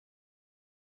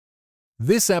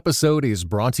This episode is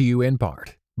brought to you in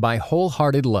part by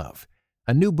Wholehearted Love,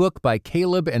 a new book by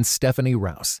Caleb and Stephanie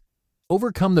Rouse.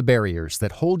 Overcome the barriers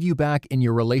that hold you back in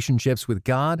your relationships with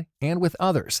God and with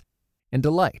others, and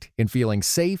delight in feeling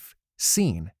safe,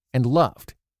 seen, and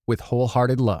loved with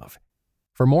Wholehearted Love.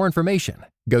 For more information,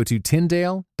 go to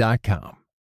Tyndale.com.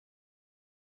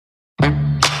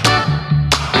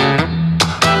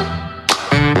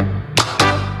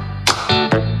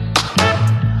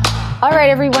 All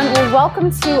right, everyone. Well, welcome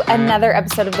to another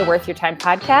episode of the Worth Your Time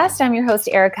podcast. I'm your host,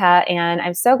 Erica, and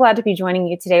I'm so glad to be joining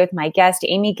you today with my guest,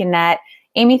 Amy Gannett.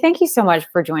 Amy, thank you so much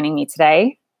for joining me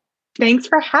today. Thanks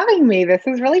for having me. This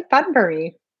is really fun for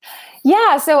me.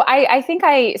 Yeah, so I think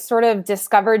I sort of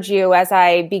discovered you as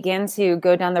I began to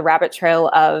go down the rabbit trail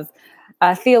of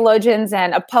theologians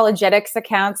and apologetics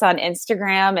accounts on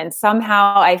Instagram. And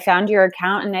somehow I found your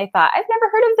account and I thought, I've never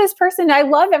heard of this person. I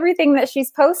love everything that she's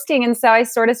posting. And so I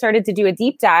sort of started to do a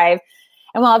deep dive.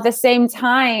 And while at the same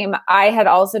time, I had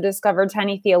also discovered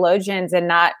Tiny Theologians and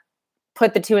not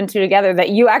put the two and two together that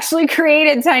you actually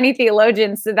created Tiny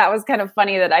Theologians. So that was kind of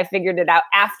funny that I figured it out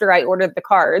after I ordered the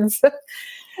cards.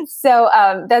 So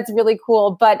that's really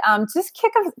cool. But just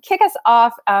kick us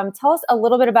off. Tell us a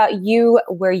little bit about you,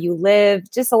 where you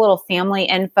live, just a little family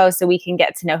info so we can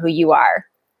get to know who you are.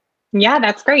 Yeah,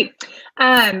 that's great.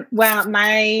 Well,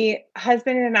 my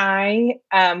husband and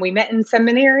I, we met in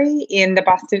seminary in the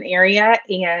Boston area,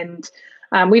 and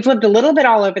we've lived a little bit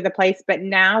all over the place, but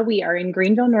now we are in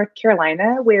Greenville, North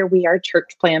Carolina, where we are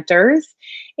church planters,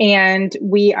 and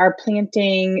we are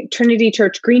planting Trinity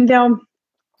Church Greenville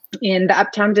in the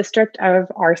Uptown district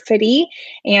of our city.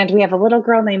 And we have a little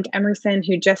girl named Emerson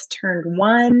who just turned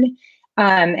 1.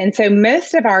 And so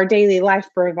most of our daily life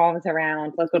revolves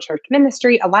around local church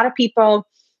ministry. A lot of people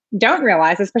don't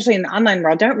realize, especially in the online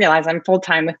world, don't realize I'm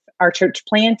full-time with our church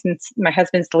plant, and my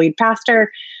husband's the lead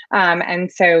pastor. And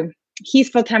so he's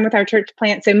full-time with our church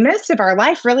plant. So most of our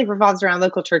life really revolves around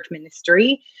local church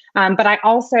ministry. But I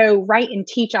also write and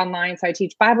teach online. So I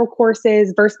teach Bible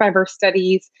courses, verse-by-verse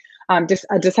studies, just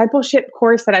a discipleship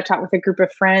course that I taught with a group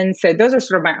of friends. So those are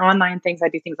sort of my online things. I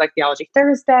do things like Theology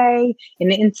Thursday in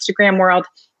the Instagram world.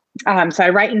 So I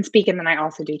write and speak, and then I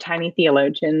also do Tiny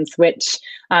Theologians, which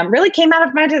really came out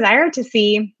of my desire to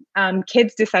see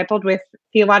kids discipled with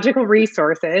theological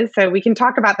resources. So we can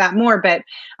talk about that more, but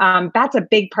that's a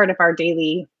big part of our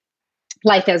daily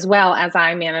life, as well as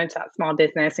I manage that small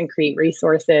business and create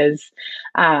resources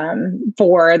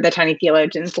for the Tiny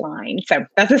Theologians line. So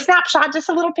that's a snapshot, just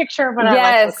a little picture of what our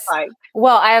life looks like.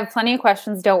 Well, I have plenty of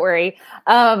questions. Don't worry.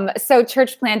 So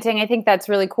church planting, I think that's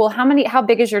really cool. How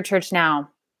big is your church now?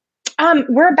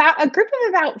 We're about a group of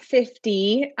about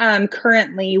 50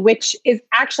 currently, which is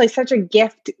actually such a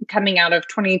gift coming out of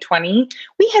 2020.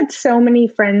 We had so many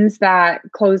friends that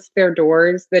closed the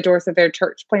doors of their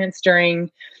church plants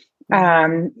during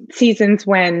seasons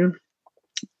when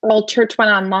all church went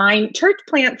online. Church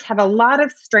plants have a lot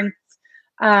of strengths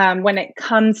when it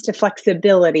comes to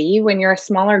flexibility. When you're a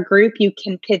smaller group, you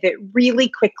can pivot really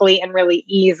quickly and really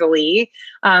easily.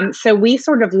 So we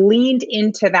sort of leaned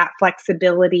into that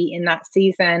flexibility in that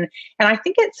season. And I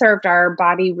think it served our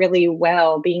body really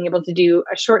well, being able to do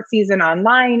a short season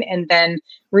online. And then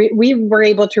we were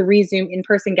able to resume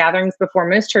in-person gatherings before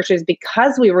most churches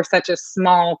because we were such a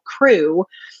small crew.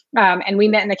 And we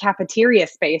met in the cafeteria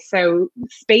space. So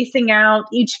spacing out,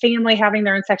 each family having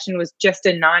their own section was just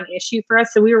a non-issue for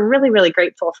us. So we were really, really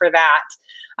grateful for that.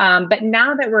 But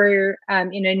now that we're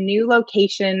in a new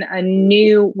location,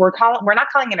 we're not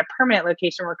calling it a permanent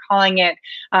location. We're calling it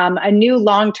a new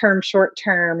long-term,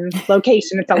 short-term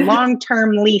location. It's a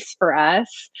long-term lease for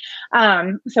us.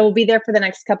 So we'll be there for the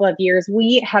next couple of years.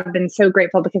 We have been so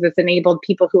grateful because it's enabled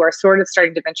people who are sort of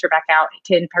starting to venture back out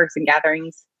to in-person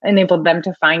gatherings, enabled them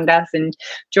to find us and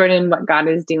join in what God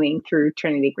is doing through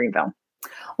Trinity Greenville.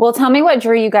 Well, tell me what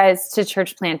drew you guys to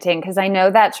church planting, because I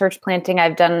know that church planting,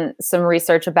 I've done some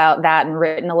research about that and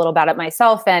written a little about it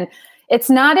myself. And it's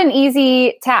not an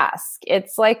easy task.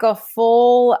 It's like a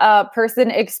full person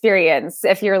experience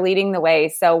if you're leading the way.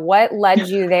 So what led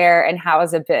you there and how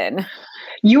has it been?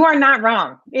 You are not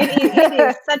wrong. It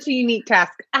is such a unique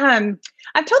task.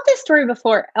 I've told this story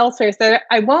before elsewhere, so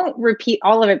I won't repeat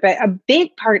all of it, but a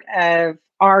big part of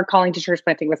our calling to church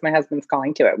planting was my husband's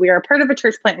calling to it. We are a part of a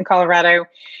church plant in Colorado,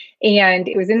 and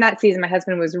it was in that season my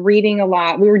husband was reading a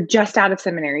lot. We were just out of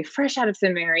seminary, fresh out of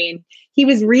seminary, and he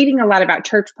was reading a lot about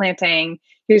church planting.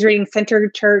 He was reading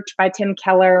Centered Church by Tim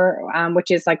Keller,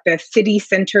 which is like the city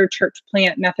center church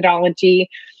plant methodology.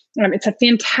 It's a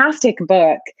fantastic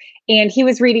book. And he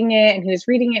was reading it, and he was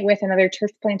reading it with another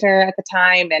church planter at the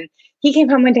time. And he came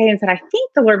home one day and said, I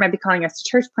think the Lord might be calling us to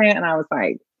church plant. And I was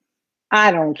like,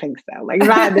 I don't think so. Like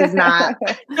that does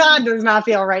not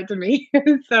feel right to me.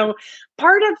 So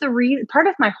part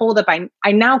of my holdup,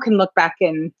 I now can look back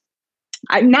and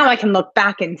I can look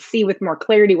back and see with more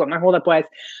clarity what my holdup was.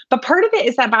 But part of it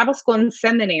is that Bible school and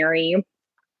seminary,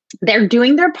 they're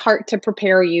doing their part to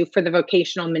prepare you for the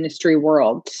vocational ministry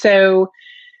world. So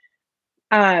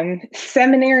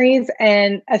seminaries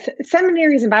and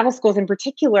Bible schools in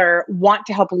particular want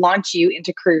to help launch you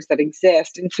into careers that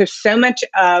exist. And so much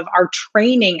of our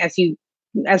training as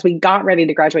we got ready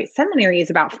to graduate seminary is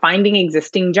about finding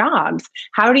existing jobs.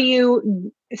 How do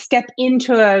you step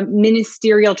into a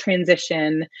ministerial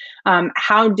transition?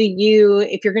 How do you,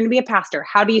 if you're going to be a pastor,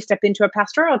 how do you step into a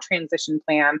pastoral transition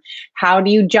plan? How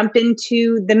do you jump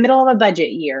into the middle of a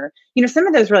budget year? Some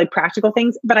of those really practical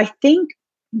things. But I think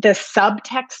the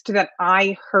subtext that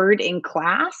I heard in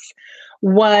class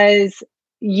was,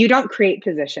 you don't create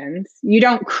positions, you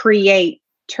don't create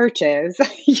churches,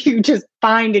 you just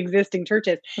find existing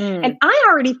churches. And I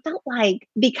already felt like,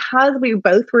 because we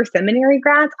both were seminary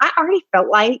grads, I already felt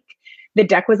like the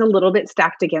deck was a little bit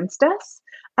stacked against us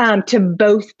to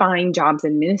both find jobs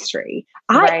in ministry.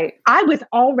 I was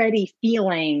already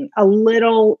feeling a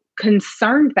little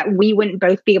concerned that we wouldn't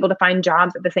both be able to find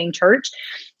jobs at the same church.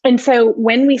 And so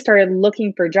when we started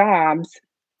looking for jobs,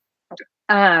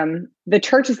 the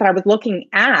churches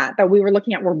that we were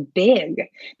looking at were big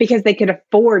because they could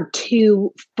afford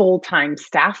 2 full-time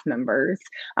staff members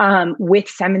with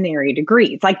seminary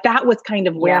degrees. Like that was kind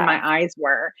of where my eyes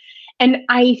were. And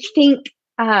I think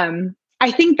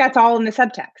that's all in the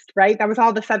subtext, right? That was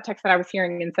all the subtext that I was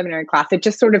hearing in seminary class. It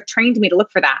just sort of trained me to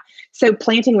look for that. So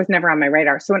planting was never on my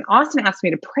radar. So when Austin asked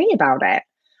me to pray about it,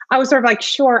 I was sort of like,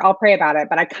 sure, I'll pray about it,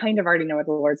 but I kind of already know what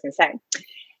the Lord's going to say.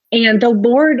 And the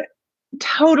Lord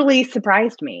totally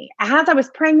surprised me as I was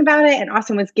praying about it. And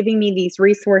Austin was giving me these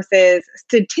resources,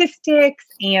 statistics,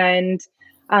 and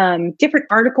different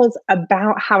articles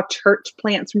about how church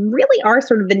plants really are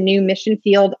sort of the new mission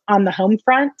field on the home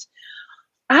front.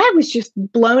 I was just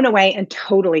blown away and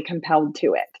totally compelled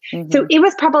to it. So it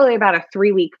was probably about a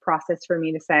 3-week process for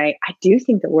me to say, I do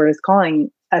think the Lord is calling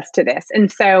us to this.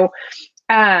 And so,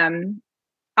 I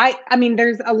mean,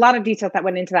 there's a lot of details that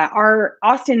went into that. Our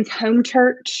Austin's home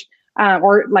church,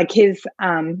 or like his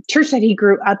church that he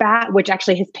grew up at, which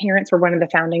actually his parents were one of the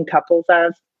founding couples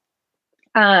of,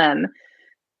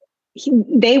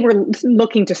 they were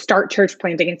looking to start church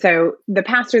planting. And so the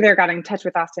pastor there got in touch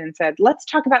with Austin and said, let's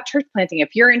talk about church planting.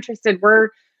 If you're interested, we're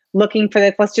looking for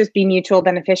this. Let's just be mutual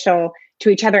beneficial to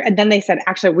each other. And then they said,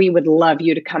 actually, we would love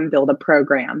you to come build a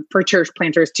program for church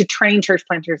planters, to train church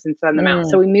planters and send them out.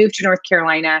 So we moved to North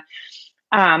Carolina.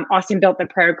 Austin built the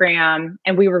program,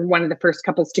 and we were one of the first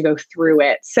couples to go through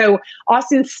it. So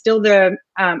Austin's still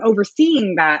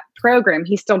overseeing that program.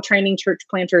 He's still training church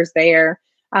planters there.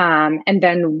 And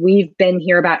then we've been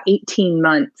here about 18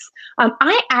 months.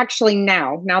 I actually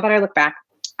now that I look back,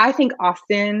 I think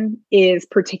Austin is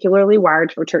particularly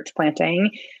wired for church planting.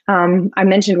 I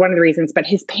mentioned one of the reasons, but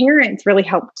his parents really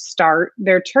helped start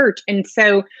their church. And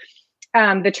so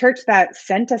the church that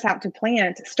sent us out to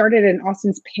plant started in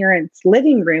Austin's parents'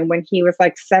 living room when he was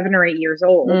like 7 or 8 years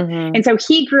old. And so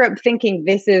he grew up thinking,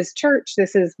 this is church.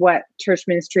 This is what church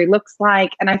ministry looks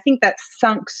like. And I think that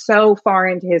sunk so far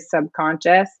into his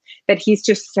subconscious that he's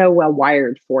just so well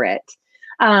wired for it.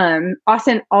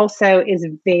 Austin also is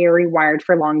very wired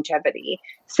for longevity.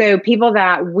 So people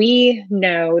that we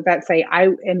know that say, I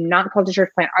am not called to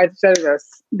church plant, are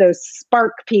those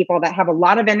spark people that have a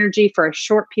lot of energy for a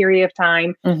short period of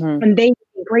time. And they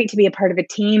are great to be a part of a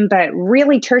team, but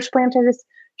really church planters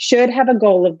should have a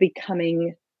goal of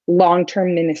becoming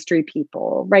long-term ministry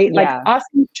people, right? Like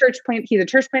Austin's he's a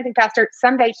church planting pastor.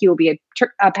 Someday he will be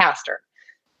a pastor.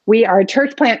 We are a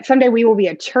church plant. Someday we will be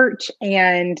a church,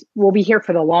 and we'll be here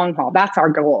for the long haul. That's our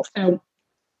goal. So,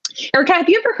 Erica, have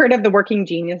you ever heard of the Working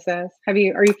Geniuses? Are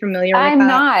you familiar with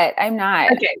that? I'm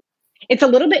not. Okay. It's a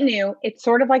little bit new. It's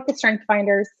sort of like the Strength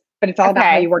Finders, but it's all about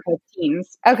how you work with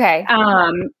teams. Okay.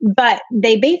 But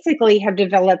they basically have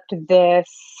developed this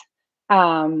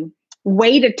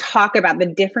way to talk about the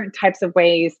different types of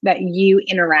ways that you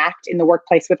interact in the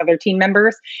workplace with other team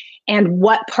members and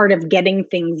what part of getting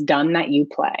things done that you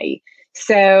play.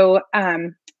 So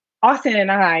Austin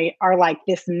and I are like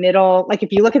this middle, like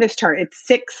if you look at this chart, it's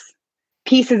 6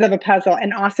 pieces of a puzzle,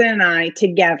 and Austin and I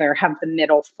together have the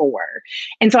middle 4.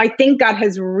 And so I think God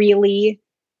has really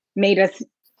made us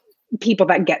people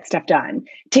that get stuff done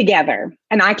together.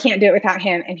 And I can't do it without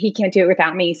him, and he can't do it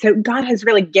without me. So God has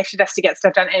really gifted us to get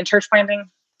stuff done. And in church planting,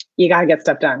 you got to get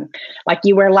stuff done. Like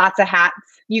you wear lots of hats.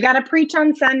 You got to preach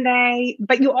on Sunday,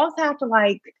 but you also have to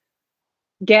like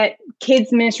get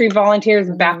kids ministry volunteers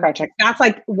background check. That's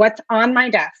like what's on my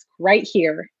desk right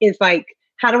here is like,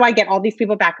 how do I get all these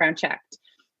people background checked?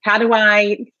 How do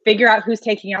I figure out who's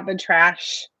taking out the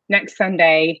trash next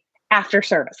Sunday after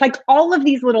service? Like all of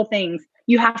these little things,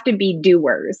 you have to be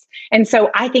doers. And so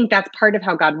I think that's part of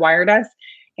how God wired us.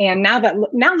 And now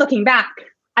looking back,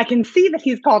 I can see that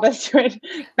he's called us to it.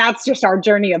 That's just our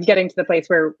journey of getting to the place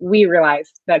where we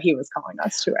realized that he was calling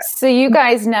us to it. So you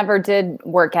guys never did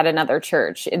work at another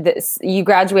church. You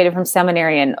graduated from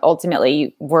seminary and ultimately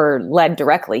you were led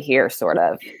directly here, sort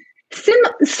of.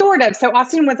 Sort of. So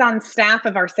Austin was on staff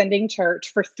of our sending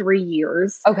church for 3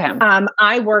 years. Okay.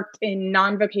 I worked in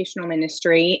non-vocational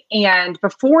ministry. And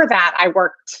before that, I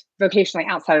worked vocationally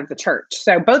outside of the church.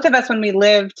 So both of us, when we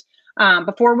lived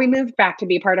before we moved back to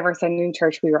be part of our sending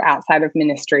church, we were outside of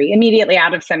ministry. Immediately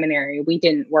out of seminary, we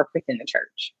didn't work within the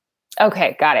church.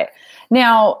 Okay, got it.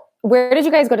 Now, where did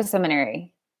you guys go to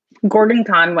seminary? Gordon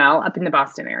Conwell up in the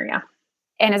Boston area.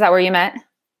 And is that where you met?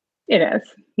 It is.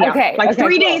 Yeah. Okay. Like okay,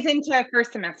 3 cool. days into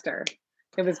first semester.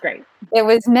 It was great. It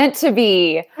was meant to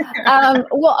be.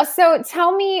 Well, so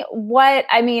tell me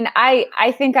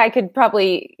I think I could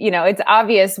probably, it's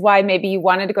obvious why maybe you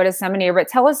wanted to go to seminary, but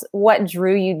tell us what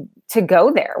drew you to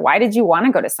go there. Why did you want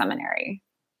to go to seminary?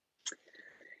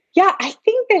 Yeah, I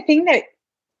think the thing that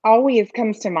always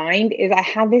comes to mind is I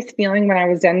had this feeling when I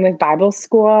was done with Bible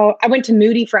school. I went to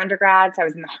Moody for undergrad, so I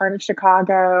was in the heart of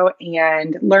Chicago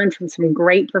and learned from some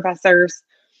great professors.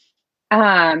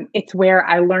 It's where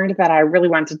I learned that I really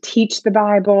wanted to teach the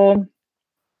Bible,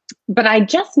 but I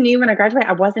just knew when I graduated,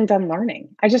 I wasn't done learning.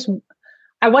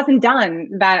 I wasn't done,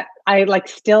 that I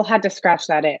still had to scratch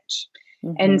that itch.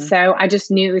 Mm-hmm. And so I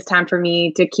just knew it was time for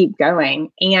me to keep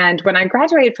going. And when I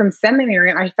graduated from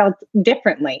seminary, I felt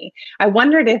differently. I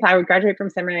wondered if I would graduate from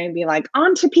seminary and be like,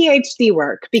 on to PhD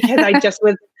work, because I just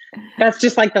was, that's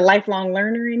just like the lifelong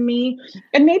learner in me.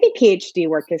 And maybe PhD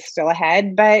work is still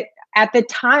ahead, but at the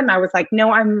time I was like,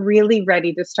 no, I'm really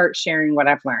ready to start sharing what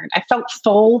I've learned. I felt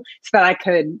full so that I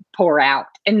could pour out.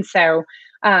 And so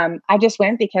I just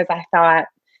went because I thought,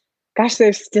 gosh,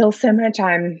 there's still so much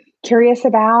I'm curious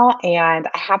about and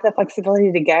I have the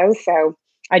flexibility to go. So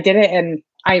I did it. And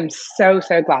I'm so,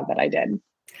 so glad that I did.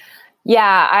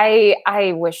 Yeah,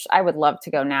 I wish I would love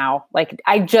to go now. Like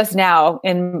I just now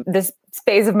in this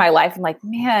phase of my life, I'm like,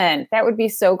 man, that would be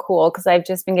so cool because I've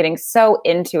just been getting so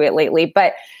into it lately.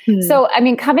 But so, I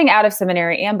mean, coming out of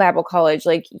seminary and Bible college,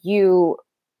 like you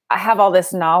have all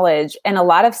this knowledge and a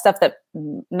lot of stuff that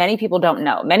many people don't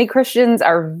know. Many Christians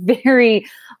are very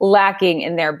lacking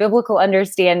in their biblical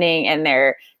understanding and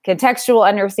their contextual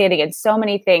understanding and so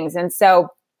many things. And so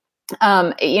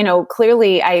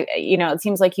clearly it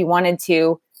seems like you wanted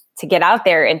to get out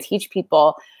there and teach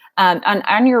people.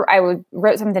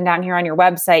 Wrote something down here on your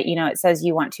website, it says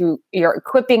you're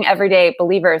equipping everyday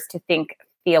believers to think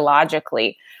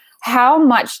theologically. How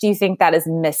much do you think that is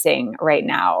missing right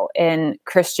now in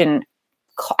Christian,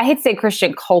 I hate to say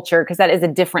Christian culture because that is a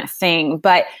different thing,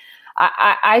 but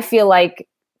I feel like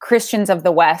Christians of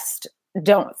the West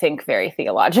don't think very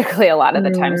theologically a lot of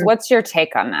the times. What's your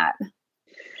take on that?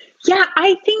 Yeah,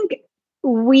 I think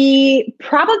we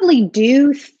probably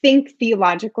do think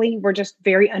theologically. We're just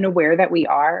very unaware that we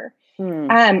are.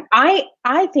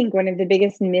 I think one of the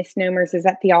biggest misnomers is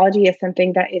that theology is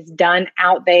something that is done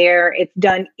out there. It's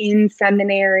done in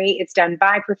seminary. It's done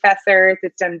by professors.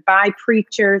 It's done by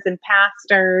preachers and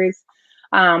pastors.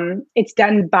 It's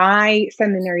done by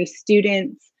seminary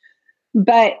students.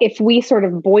 But if we sort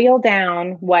of boil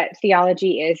down what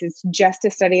theology is, it's just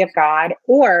a study of God,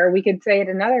 or we could say it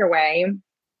another way.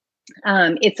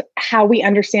 It's how we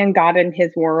understand God and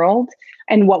his world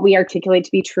and what we articulate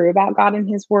to be true about God and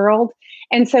his world.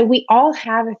 And so we all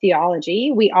have a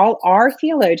theology. We all are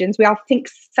theologians. We all think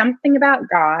something about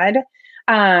God.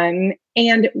 And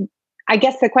I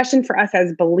guess the question for us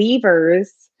as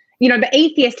believers, the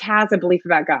atheist has a belief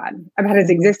about God, about his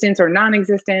existence or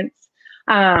non-existence.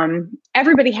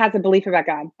 Everybody has a belief about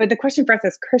God. But the question for us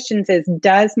as Christians is,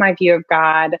 does my view of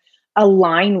God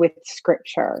align with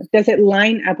Scripture? Does it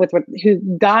line up with who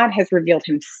God has revealed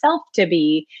himself to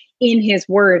be in his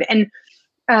word? And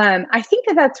I think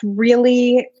that's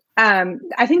really,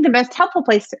 I think the most helpful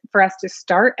place for us to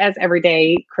start as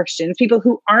everyday Christians, people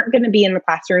who aren't going to be in the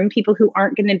classroom, people who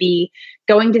aren't going to be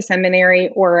going to seminary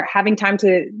or having time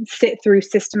to sit through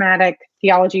systematic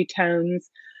theology tomes.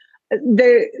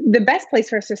 The best place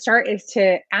for us to start is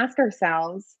to ask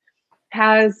ourselves,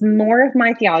 has more of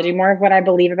my theology, more of what I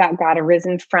believe about God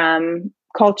arisen from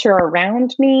culture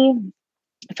around me,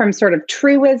 from sort of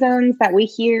truisms that we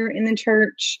hear in the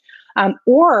church,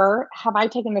 Or have I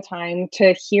taken the time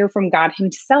to hear from God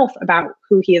himself about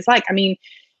who he is like? I mean,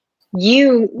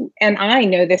 you and I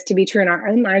know this to be true in our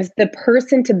own lives. The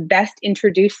person to best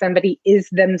introduce somebody is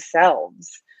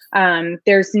themselves.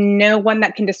 There's no one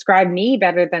that can describe me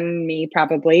better than me,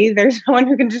 probably. There's no one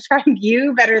who can describe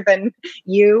you better than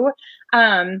you.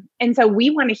 And so we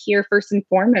want to hear first and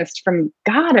foremost from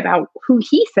God about who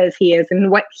he says he is and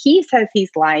what he says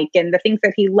he's like and the things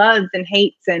that he loves and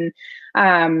hates and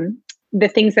the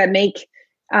things that make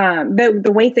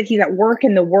the ways that he's at work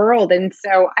in the world. And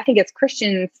so I think as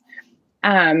Christians,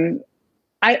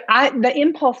 the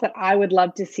impulse that I would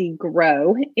love to see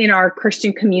grow in our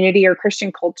Christian community or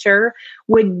Christian culture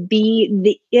would be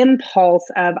the impulse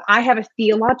of, I have a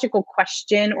theological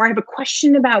question, or I have a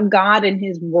question about God and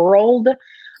his world.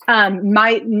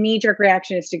 My knee-jerk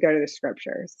reaction is to go to the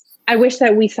scriptures. I wish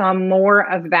that we saw more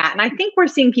of that. And I think we're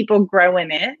seeing people grow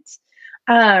in it.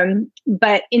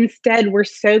 But instead, we're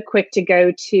so quick to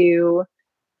go to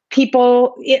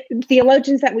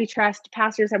theologians that we trust,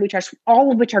 pastors that we trust,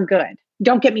 all of which are good.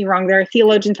 Don't get me wrong. There are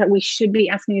theologians that we should be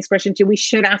asking these questions to. We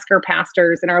should ask our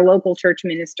pastors and our local church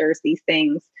ministers these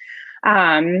things.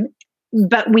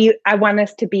 But I want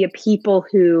us to be a people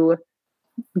who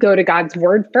go to God's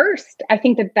word first. I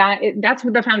think that's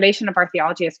what the foundation of our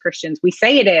theology as Christians. We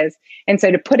say it is. And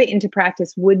so to put it into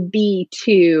practice would be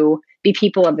to be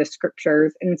people of the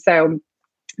scriptures. And so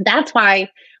that's why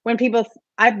when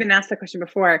I've been asked the question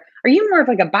before, are you more of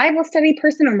like a Bible study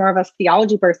person or more of a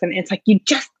theology person? It's like, you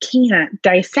just can't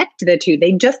dissect the two.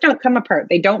 They just don't come apart.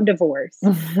 They don't divorce.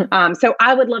 So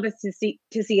I would love us to see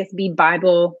us be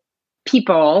Bible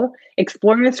people,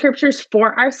 exploring the scriptures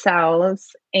for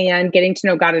ourselves and getting to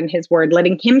know God and his word,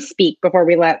 letting him speak before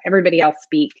we let everybody else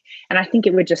speak. And I think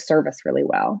it would just serve us really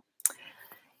well.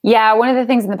 Yeah. One of the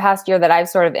things in the past year that I've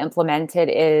sort of implemented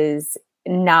is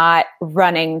not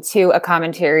running to a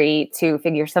commentary to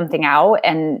figure something out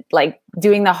and like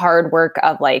doing the hard work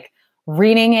of like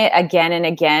reading it again and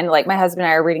again. Like my husband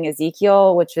and I are reading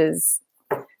Ezekiel, which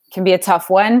can be a tough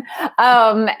one.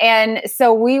 And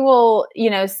so we will,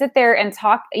 sit there and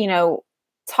talk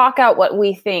out what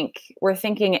we're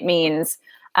thinking it means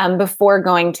before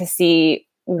going to see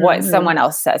what someone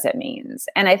else says it means.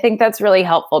 And I think that's really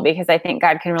helpful because I think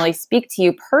God can really speak to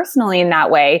you personally in that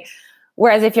way.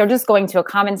 Whereas if you're just going to a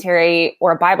commentary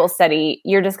or a Bible study,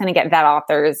 you're just going to get that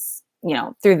author's,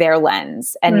 through their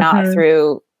lens and not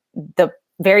through the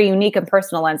very unique and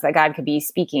personal lens that God could be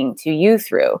speaking to you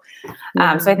through.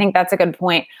 So I think that's a good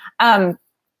point.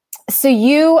 So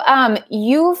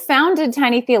you founded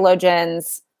Tiny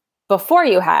Theologians before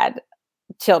you had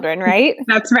children, right?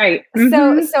 That's right.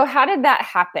 So how did that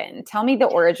happen? Tell me the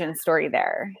origin story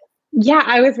there. Yeah,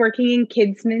 I was working in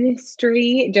kids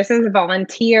ministry just as a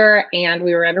volunteer, and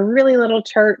we were at a really little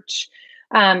church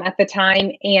at the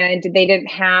time, and they didn't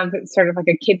have sort of like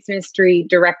a kids ministry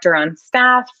director on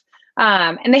staff.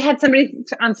 And they had somebody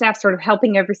on staff sort of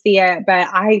helping oversee it. But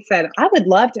I said, I would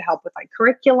love to help with like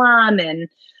curriculum and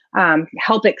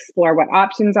help explore what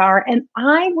options are. And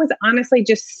I was honestly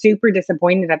just super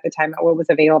disappointed at the time at what was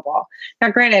available. Now,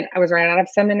 granted, I was right out of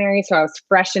seminary, so I was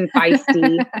fresh and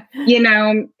feisty,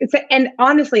 and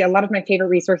honestly, a lot of my favorite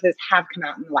resources have come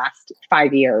out in the last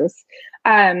 5 years.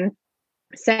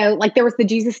 So like there was the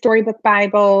Jesus Storybook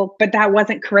Bible, but that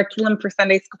wasn't curriculum for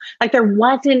Sunday school. Like there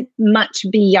wasn't much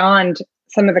beyond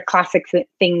some of the classic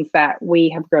things that we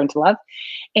have grown to love.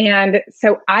 And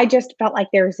so I just felt like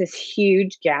there was this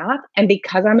huge gap. And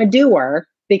because I'm a doer,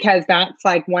 because that's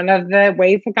like one of the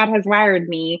ways that God has wired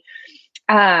me,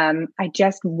 I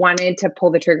just wanted to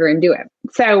pull the trigger and do it.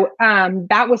 So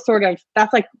that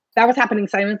was happening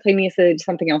simultaneously to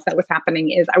something else that was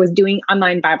happening is I was doing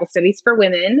online Bible studies for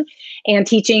women and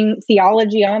teaching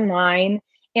theology online.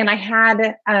 And I have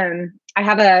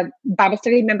a Bible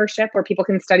study membership where people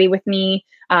can study with me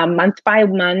month by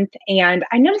month. And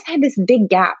I noticed I had this big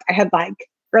gap. I had like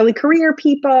early career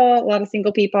people, a lot of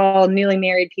single people, newly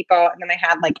married people. And then I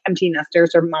had like empty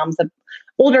nesters or moms of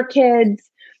older kids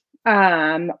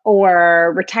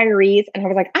or retirees. And I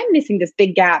was like, I'm missing this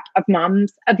big gap of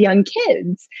moms of young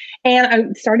kids. And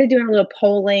I started doing a little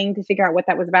polling to figure out what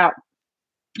that was about.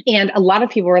 And a lot of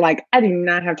people were like, I do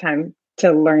not have time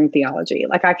to learn theology.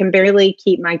 Like I can barely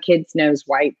keep my kid's nose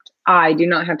wiped. I do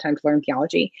not have time to learn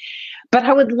theology, but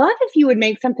I would love if you would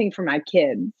make something for my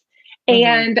kids.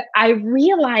 And I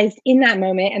realized in that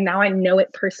moment, and now I know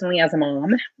it personally as a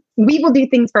mom, we will do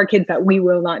things for our kids that we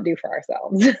will not do for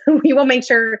ourselves. We will make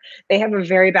sure they have a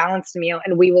very balanced meal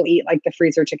and we will eat like the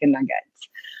freezer chicken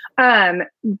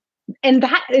nuggets. and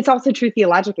that is also true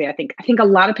theologically. I think a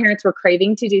lot of parents were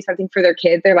craving to do something for their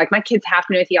kids. They're like, my kids have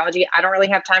to know theology. I don't really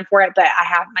have time for it, but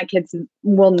my kids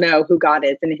will know who God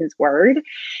is and his word.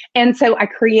 And so I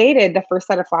created the first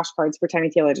set of flashcards for Tiny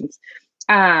Theologians.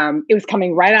 It was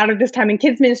coming right out of this time in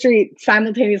kids ministry.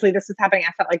 Simultaneously, this was happening.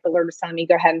 I felt like the Lord was telling me,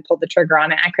 go ahead and pull the trigger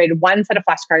on it. I created one set of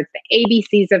flashcards, the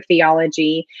ABCs of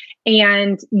theology,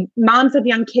 and moms of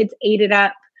young kids ate it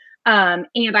up.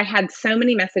 And I had so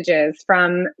many messages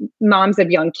from moms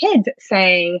of young kids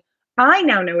saying, I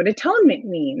now know what atonement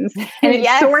means. And it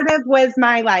sort of was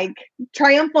my like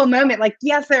triumphal moment. Like,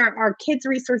 yes, there are kids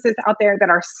resources out there that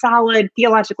are solid,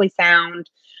 theologically sound.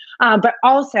 But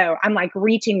also I'm like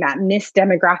reaching that missed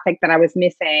demographic that I was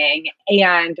missing.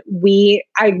 And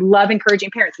I love encouraging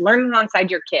parents, learn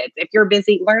alongside your kids. If you're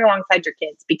busy, learn alongside your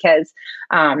kids, because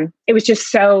it was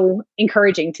just so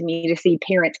encouraging to me to see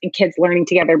parents and kids learning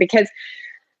together, because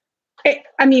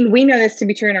we know this to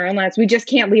be true in our own lives. We just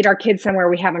can't lead our kids somewhere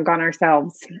we haven't gone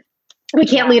ourselves. We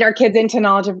can't lead our kids into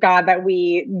knowledge of God that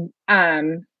we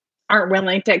aren't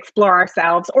willing to explore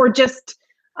ourselves, or just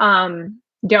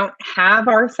don't have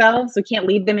ourselves. We can't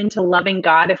lead them into loving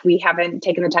God if we haven't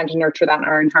taken the time to nurture that in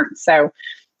our own hearts. So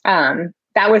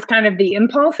that was kind of the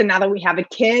impulse. And now that we have a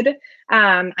kid,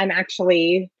 I'm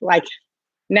actually like,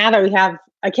 now that we have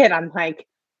a kid, I'm like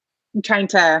trying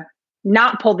to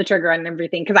not pull the trigger on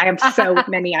everything, because I have so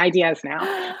many ideas now.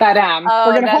 But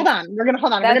we're going to hold on. We're going to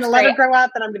hold on. We're going to let her grow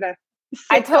up, and I'm going to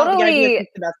the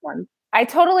best one. I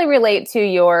totally relate to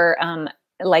your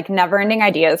like never ending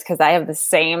ideas, because I have the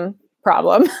same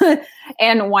problem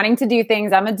and wanting to do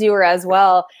things. I'm a doer as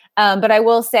well. But I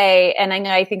will say, and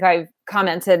I think I've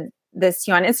commented this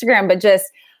to you on Instagram, but just,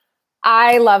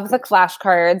 I love the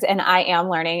flashcards and I am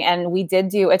learning. And we did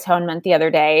do atonement the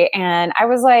other day. And I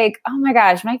was like, oh my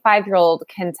gosh, my 5-year-old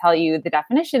can tell you the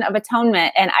definition of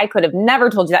atonement. And I could have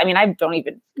never told you that. I mean, I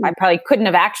probably couldn't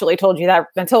have actually told you that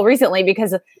until recently,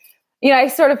 because I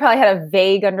sort of probably had a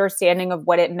vague understanding of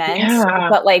what it meant. Yeah.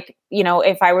 But like,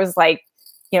 if I was like,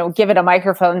 give it a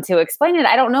microphone to explain it,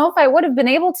 I don't know if I would have been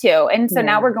able to. And so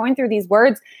now we're going through these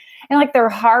words, and like they're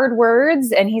hard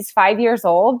words, and he's 5 years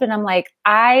old, but I'm like,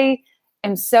 I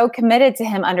am so committed to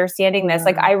him understanding this.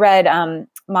 Like I read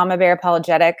Mama Bear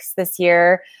Apologetics this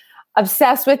year,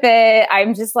 obsessed with it.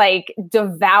 I'm just like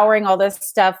devouring all this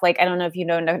stuff. Like, I don't know if you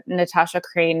know Natasha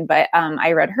Crane, but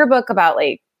I read her book about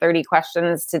like 30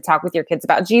 questions to talk with your kids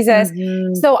about Jesus.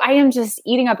 Mm-hmm. So I am just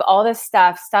eating up all this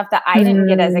stuff that I didn't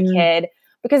get as a kid.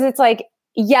 Because it's like,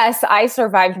 yes, I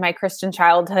survived my Christian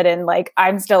childhood, and like,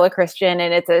 I'm still a Christian,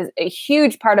 and it's a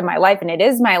huge part of my life, and it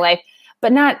is my life,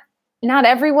 but not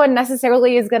everyone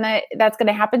necessarily that's going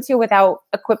to happen to without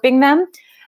equipping them.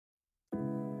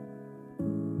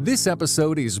 This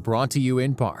episode is brought to you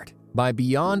in part by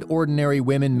Beyond Ordinary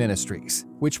Women Ministries,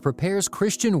 which prepares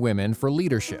Christian women for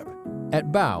leadership.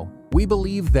 At BOW, we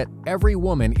believe that every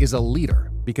woman is a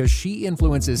leader because she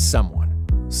influences someone.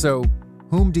 So,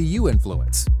 whom do you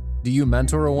influence? Do you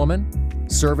mentor a woman?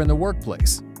 Serve in the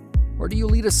workplace? Or do you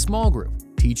lead a small group,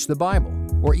 teach the Bible,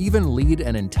 or even lead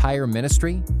an entire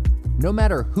ministry? No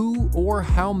matter who or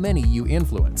how many you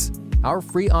influence, our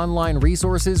free online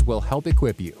resources will help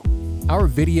equip you. Our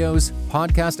videos,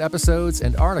 podcast episodes,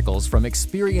 and articles from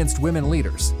experienced women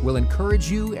leaders will encourage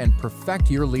you and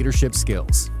perfect your leadership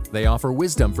skills. They offer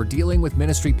wisdom for dealing with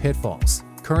ministry pitfalls,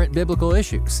 current biblical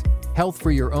issues, health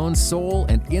for your own soul,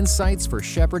 and insights for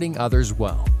shepherding others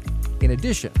well. In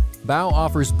addition, BOW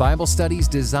offers Bible studies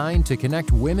designed to connect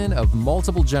women of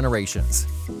multiple generations.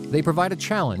 They provide a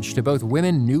challenge to both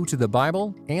women new to the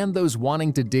Bible and those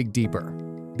wanting to dig deeper.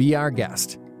 Be our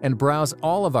guest and browse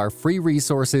all of our free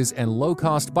resources and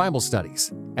low-cost Bible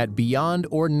studies at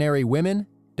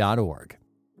beyondordinarywomen.org.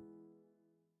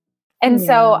 And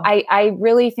so I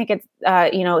really think it's,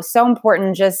 so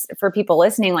important just for people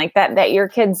listening like that your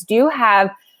kids do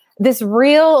have this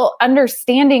real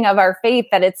understanding of our faith,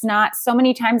 that it's not so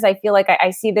many times. I feel like I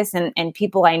see this in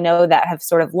people I know that have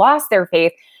sort of lost their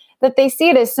faith, that they see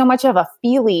it as so much of a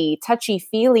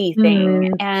touchy-feely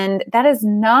thing. And that is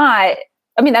not,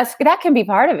 that can be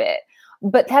part of it,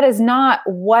 but that is not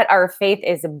what our faith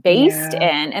is based in.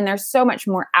 And there's so much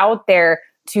more out there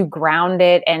to ground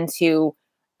it and to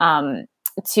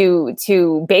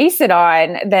base it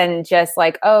on than just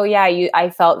like, oh yeah,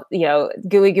 I felt,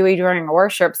 gooey during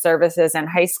worship services and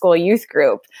high school youth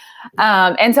group.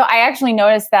 And so I actually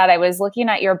noticed that I was looking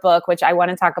at your book, which I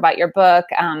want to talk about your book,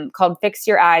 called Fix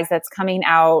Your Eyes, that's coming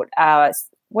out.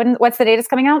 What's the date it's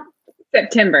coming out?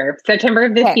 September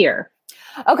of this year.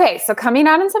 Okay. So coming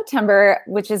out in September,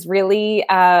 which is really,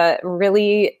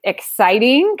 really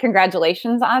exciting.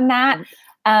 Congratulations on that.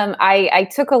 I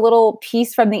took a little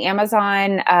piece from the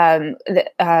Amazon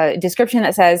description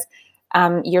that says,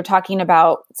 you're talking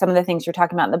about some of the things you're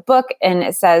talking about in the book. And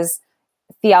it says,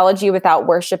 theology without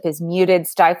worship is muted,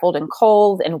 stifled, and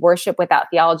cold. And worship without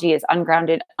theology is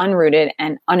ungrounded, unrooted,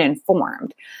 and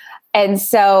uninformed. And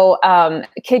so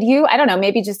could you, I don't know,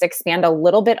 maybe just expand a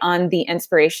little bit on the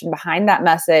inspiration behind that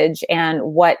message and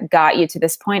what got you to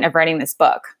this point of writing this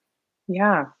book?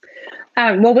 Yeah.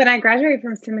 Well, when I graduated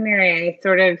from seminary, I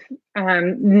sort of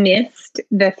missed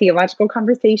the theological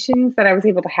conversations that I was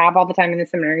able to have all the time in the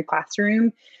seminary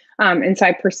classroom. And so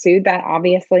I pursued that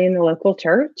obviously in the local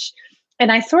church.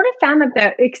 And I sort of found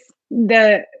that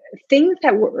the things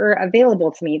that were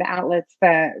available to me, the outlets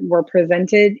that were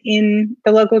presented in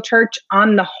the local church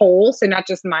on the whole, so not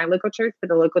just my local church, but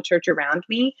the local church around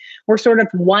me, were sort of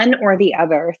one or the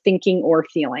other, thinking or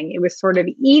feeling. It was sort of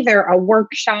either a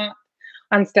workshop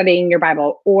on studying your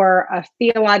Bible or a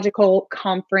theological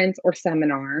conference or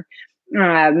seminar.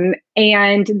 And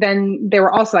then there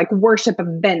were also like worship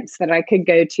events that I could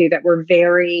go to that were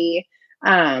very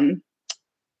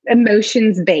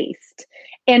emotions based.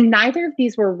 And neither of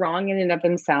these were wrong in and of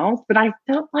themselves, but I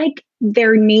felt like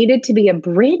there needed to be a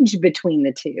bridge between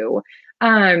the two.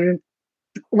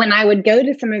 When I would go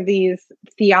to some of these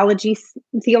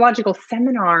theological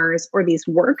seminars or these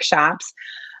workshops,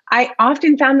 I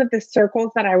often found that the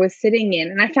circles that I was sitting in,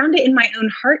 and I found it in my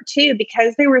own heart too,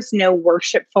 because there was no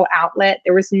worshipful outlet.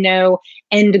 There was no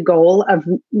end goal of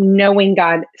knowing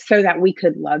God so that we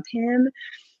could love him.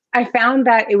 I found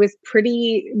that it was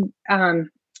pretty,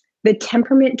 the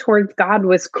temperament towards God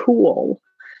was cool.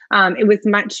 It was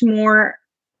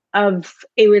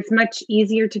much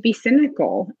easier to be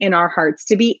cynical in our hearts,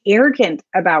 to be arrogant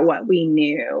about what we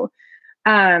knew.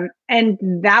 And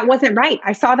that wasn't right.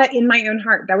 I saw that in my own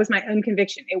heart. That was my own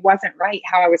conviction. It wasn't right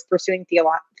how I was pursuing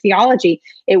theology.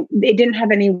 It didn't have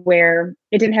any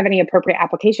appropriate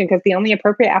application, because the only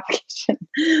appropriate application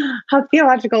of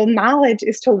theological knowledge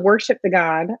is to worship the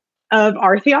God of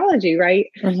our theology, right?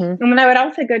 Mm-hmm. And when I would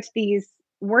also go to these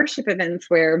worship events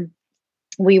where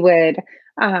we would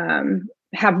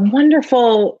have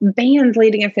wonderful bands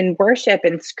leading us in worship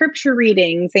and scripture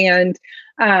readings, and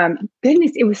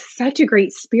goodness, it was such a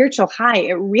great spiritual high.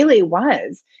 It really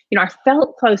was. I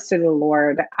felt close to the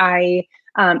Lord. I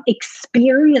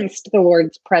experienced the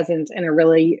Lord's presence in a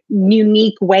really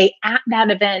unique way at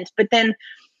that event. But then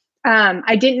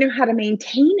I didn't know how to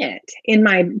maintain it in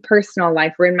my personal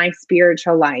life or in my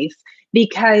spiritual life,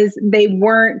 because they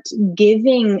weren't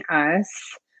giving us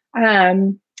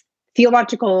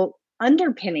theological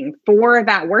underpinning for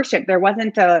that worship. There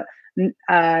wasn't a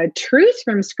truth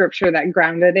from scripture that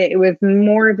grounded it. It was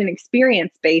more of an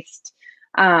experience-based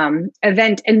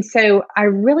event. And so I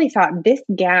really thought this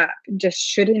gap just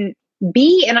shouldn't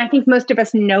be. And I think most of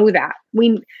us know that.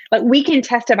 We can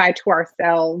testify to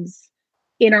ourselves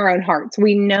in our own hearts.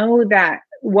 We know that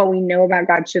what we know about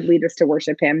God should lead us to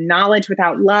worship him. Knowledge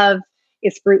without love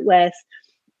is fruitless.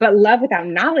 But love without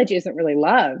knowledge isn't really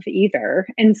love either.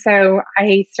 And so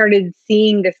I started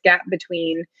seeing this gap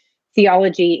between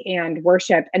theology and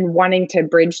worship and wanting to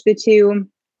bridge the two,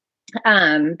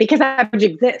 because that bridge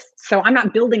exists. So I'm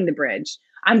not building the bridge.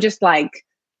 I'm just like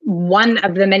one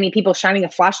of the many people shining a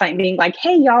flashlight and being like,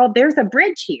 hey, y'all, there's a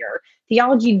bridge here.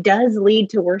 Theology does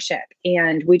lead to worship,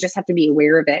 and we just have to be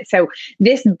aware of it. So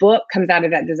this book comes out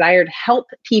of that desire to help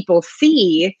people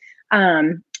see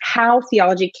how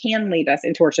theology can lead us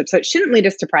into worship. So it shouldn't lead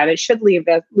us to pride. It should lead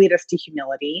us to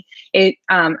humility. And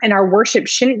our worship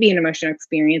shouldn't be an emotional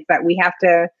experience that we have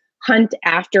to hunt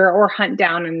after or hunt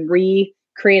down and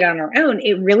recreate on our own.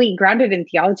 It really, grounded in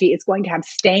theology, it's going to have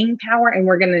staying power, and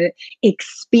we're going to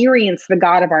experience the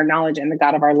God of our knowledge and the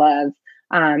God of our love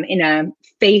in a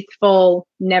faithful,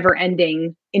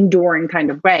 never-ending, enduring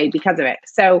kind of way because of it.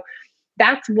 So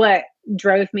that's what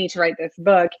drove me to write this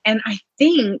book. And I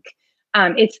think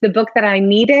it's the book that I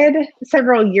needed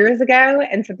several years ago.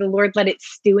 And so the Lord let it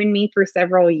stew in me for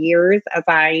several years as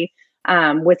I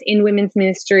was in women's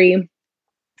ministry,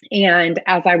 and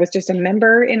as I was just a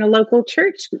member in a local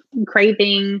church,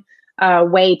 craving a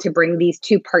way to bring these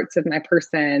two parts of my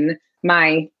person,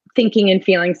 my thinking and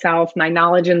feeling self, my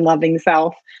knowledge and loving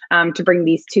self, to bring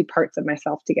these two parts of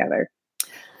myself together.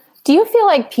 Do you feel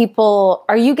like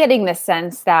are you getting the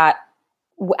sense that,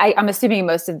 I'm assuming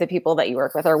most of the people that you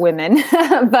work with are women,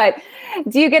 but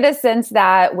do you get a sense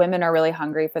that women are really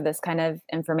hungry for this kind of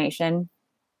information?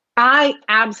 I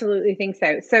absolutely think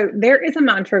so. So there is a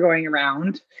mantra going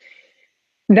around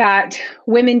that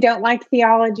women don't like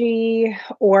theology,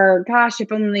 or gosh,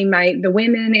 if only the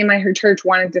women in my church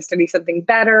wanted to study something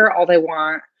better, all they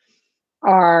want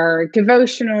are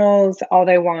devotionals. All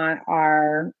they want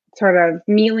are sort of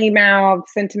mealy mouthed,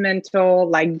 sentimental,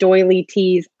 like doily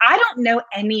teas. I don't know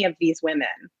any of these women.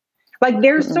 Like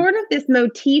there's sort of this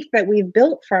motif that we've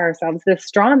built for ourselves, this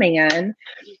straw man,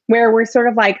 where we're sort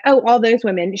of like, oh, all those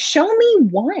women, show me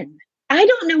one. I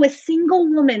don't know a single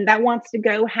woman that wants to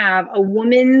go have a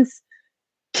woman's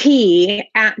tea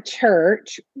at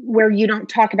church where you don't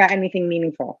talk about anything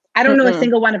meaningful. I don't know a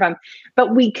single one of them.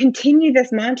 But we continue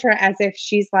this mantra as if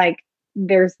she's like,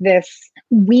 there's this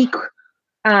weak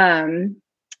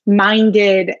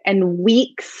minded and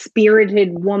weak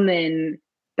spirited woman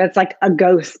that's like a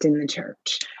ghost in the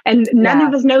church. And none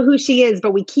of us know who she is,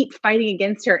 but we keep fighting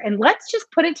against her. And let's just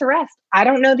put it to rest. I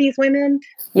don't know these women.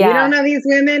 You don't know these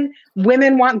women.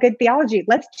 Women want good theology.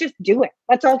 Let's just do it.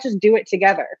 Let's all just do it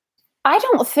together. I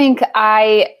don't think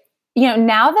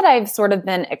now that I've sort of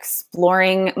been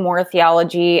exploring more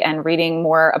theology and reading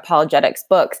more apologetics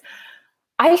books,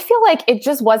 I feel like it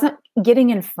just wasn't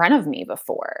getting in front of me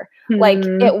before. Like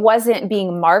it wasn't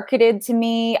being marketed to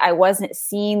me. I wasn't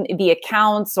seeing the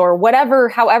accounts or whatever,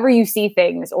 however you see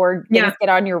things or things get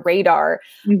on your radar.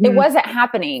 It wasn't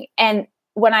happening. And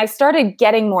when I started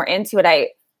getting more into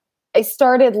it, I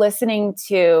started listening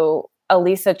to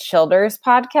Alisa Childers'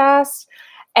 podcast.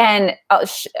 And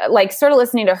sort of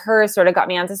listening to her sort of got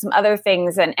me onto some other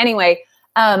things. And anyway,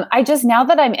 I just, now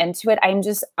that I'm into it,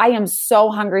 I am so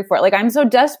hungry for it. Like I'm so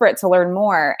desperate to learn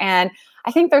more. And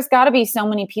I think there's got to be so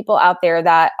many people out there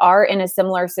that are in a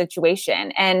similar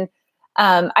situation. And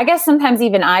I guess sometimes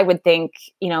even I would think,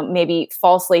 maybe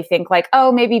falsely think like,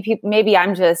 oh, maybe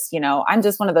I'm just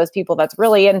one of those people that's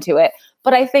really into it.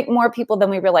 But I think more people than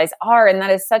we realize are, and that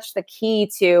is such the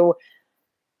key to,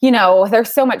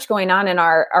 there's so much going on in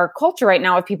our culture right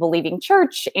now with people leaving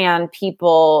church and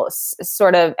people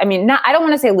sort of, I don't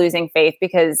want to say losing faith,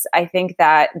 because I think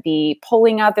that the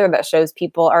polling out there that shows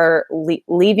people are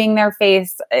leaving their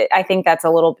faith, I think that's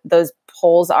those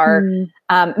polls are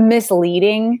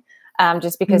misleading,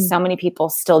 just because so many people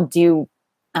still do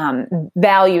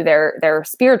value their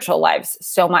spiritual lives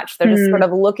so much. They're just sort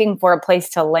of looking for a place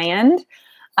to land.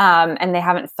 And they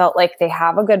haven't felt like they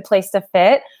have a good place to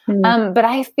fit. But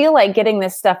I feel like getting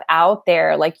this stuff out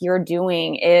there like you're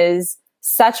doing is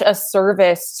such a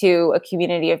service to a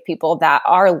community of people that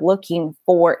are looking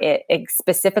for it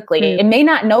specifically. And may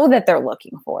not know that they're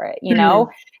looking for it,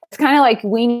 It's kind of like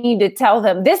we need to tell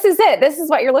them, this is it. This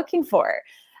is what you're looking for.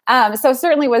 So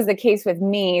certainly was the case with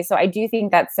me. So I do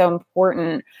think that's so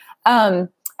important. I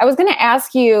was going to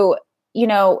ask you,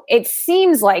 it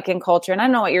seems like in culture, and I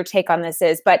don't know what your take on this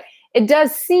is, but it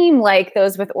does seem like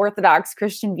those with Orthodox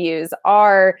Christian views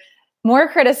are more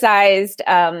criticized,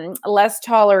 less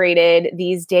tolerated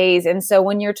these days. And so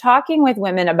when you're talking with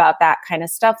women about that kind of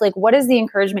stuff, like what is the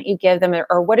encouragement you give them,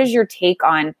 or what is your take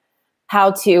on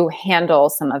how to handle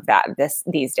some of that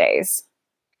these days?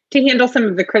 To handle some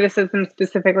of the criticism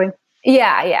specifically?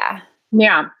 Yeah.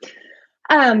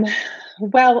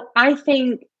 Well, I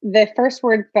think the first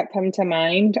words that come to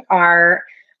mind are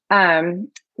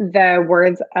the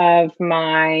words of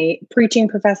my preaching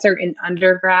professor in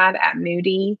undergrad at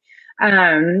Moody.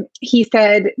 He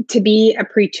said to be a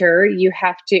preacher, you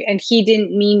have to, and he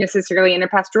didn't mean necessarily in a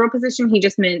pastoral position. He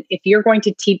just meant if you're going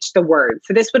to teach the word.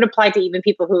 So this would apply to even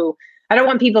people who, I don't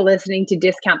want people listening to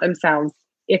discount themselves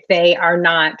if they are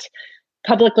not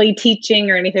publicly teaching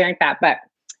or anything like that. But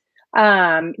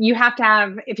you have to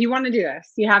have, if you want to do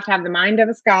this, you have to have the mind of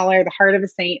a scholar, the heart of a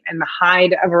saint, and the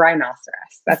hide of a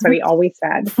rhinoceros. That's what he always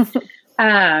said.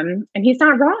 And he's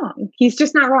not wrong. He's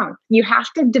just not wrong. You have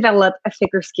to develop a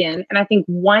thicker skin. And I think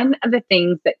one of the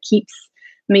things that keeps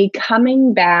me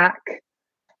coming back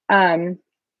to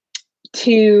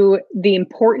the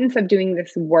importance of doing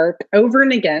this work over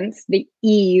and against the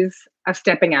ease of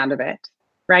stepping out of it,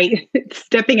 right?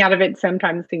 Stepping out of it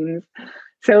sometimes seems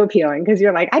so appealing because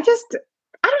you're like, I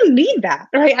don't need that,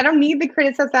 right? I don't need the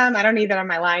criticism. I don't need that in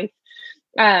my life.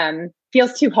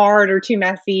 Feels too hard or too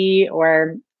messy,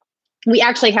 or we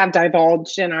actually have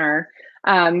divulged in our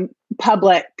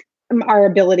our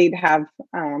ability to have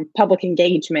public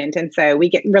engagement. And so we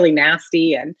get really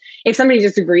nasty. And if somebody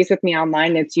disagrees with me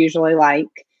online, it's usually like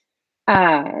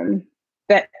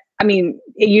that. I mean,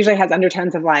 it usually has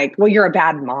undertones of like, well, you're a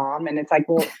bad mom. And it's like,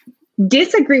 well,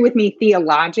 disagree with me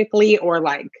theologically or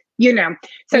like,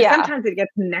 so sometimes it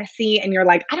gets messy and you're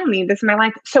like, I don't need this in my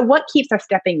life. So what keeps us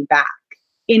stepping back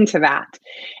into that?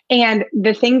 And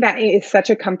the thing that is such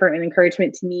a comfort and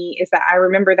encouragement to me is that I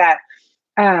remember that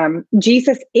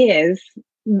Jesus is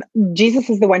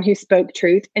the one who spoke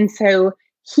truth. And so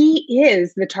he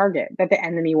is the target that the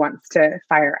enemy wants to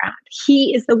fire at.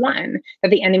 He is the one that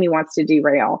the enemy wants to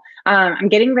derail. I'm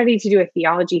getting ready to do a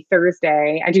Theology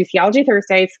Thursday. I do Theology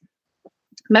Thursdays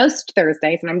most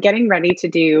Thursdays, and I'm getting ready to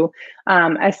do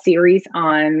a series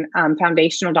on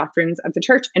foundational doctrines of the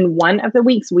church. And one of the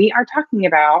weeks we are talking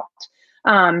about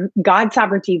God's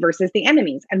sovereignty versus the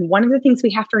enemies. And one of the things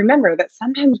we have to remember that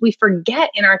sometimes we forget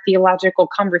in our theological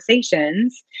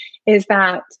conversations is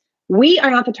that we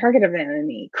are not the target of the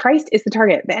enemy. Christ is the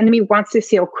target. The enemy wants to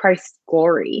steal Christ's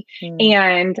glory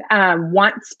and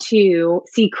wants to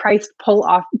see Christ pulled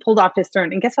off his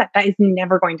throne. And guess what? That is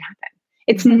never going to happen.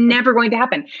 It's never going to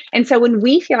happen. And so when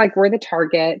we feel like we're the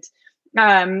target,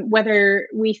 whether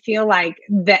we feel like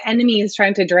the enemy is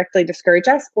trying to directly discourage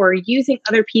us or using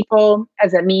other people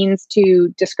as a means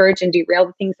to discourage and derail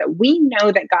the things that we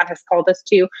know that God has called us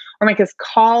to, or make us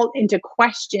call into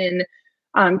question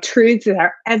truths that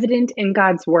are evident in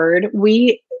God's word,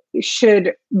 we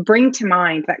should bring to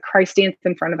mind that Christ stands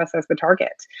in front of us as the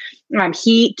target.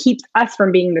 He keeps us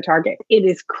from being the target. It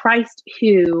is Christ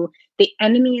who the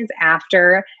enemy is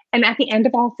after. And at the end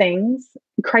of all things,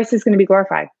 Christ is going to be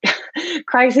glorified.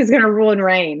 Christ is going to rule and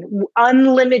reign,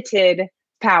 unlimited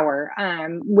power,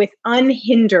 with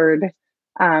unhindered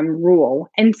rule.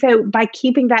 And so by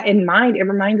keeping that in mind, it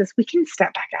reminds us we can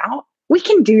step back out. We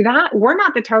can do that. We're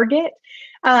not the target.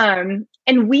 And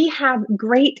we have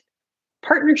great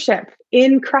partnership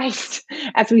in Christ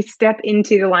as we step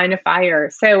into the line of fire.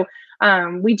 So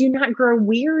we do not grow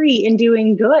weary in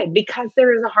doing good because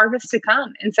there is a harvest to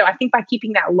come. And so I think by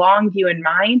keeping that long view in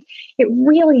mind, it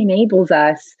really enables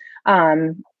us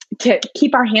to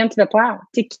keep our hand to the plow,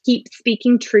 to keep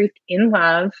speaking truth in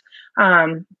love,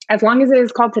 as long as it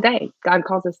is called today. God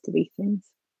calls us to these things.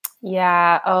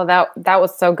 Yeah. Oh, that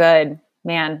was so good,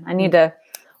 man.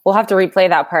 We'll have to replay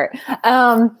that part.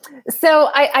 So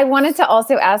I wanted to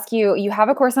also ask you, you have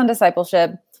a course on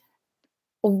discipleship.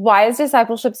 Why is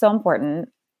discipleship so important?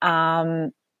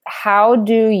 How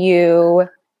do you,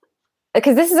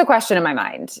 because this is a question in my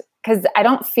mind, because I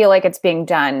don't feel like it's being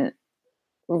done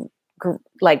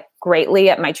like greatly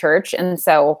at my church. And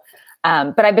so,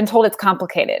 but I've been told it's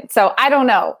complicated. So I don't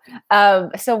know.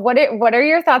 So what are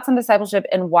your thoughts on discipleship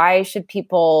and why should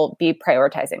people be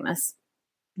prioritizing this?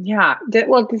 Yeah.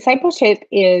 Well, discipleship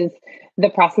is the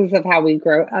process of how we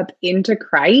grow up into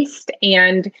Christ.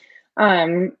 And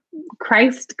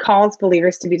Christ calls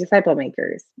believers to be disciple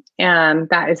makers. And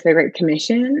that is the Great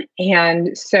Commission.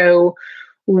 And so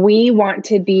we want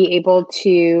to be able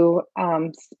to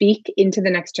speak into the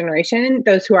next generation,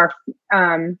 those who are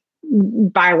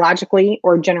biologically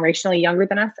or generationally younger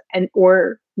than us, and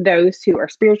or those who are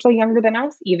spiritually younger than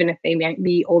us, even if they might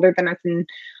be older than us in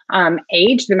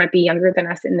age, they might be younger than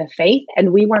us in the faith.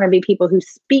 And we want to be people who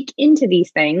speak into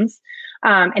these things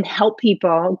and help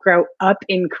people grow up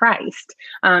in Christ.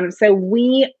 So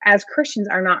we as Christians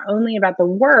are not only about the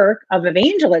work of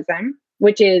evangelism,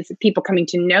 which is people coming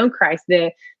to know Christ,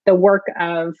 the work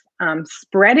of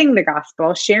spreading the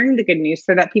gospel, sharing the good news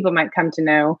so that people might come to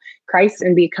know Christ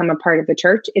and become a part of the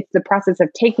church. It's the process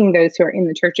of taking those who are in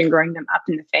the church and growing them up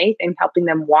in the faith and helping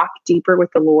them walk deeper with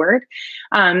the Lord.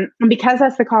 And because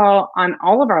that's the call on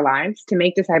all of our lives to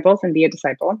make disciples and be a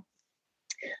disciple,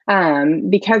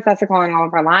 because that's a call in all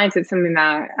of our lives, it's something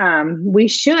that we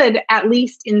should, at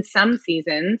least in some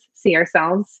seasons, see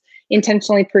ourselves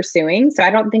intentionally pursuing. So I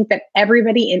don't think that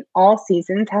everybody in all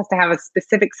seasons has to have a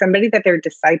specific somebody that they're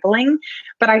discipling.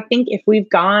 But I think if we've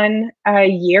gone a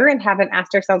year and haven't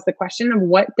asked ourselves the question of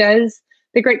what does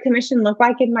the Great Commission look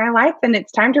like in my life, then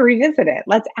it's time to revisit it.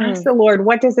 Let's ask the Lord,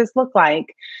 what does this look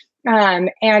like? And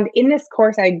in this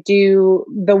course, I do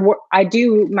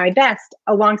my best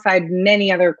alongside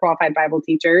many other qualified Bible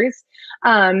teachers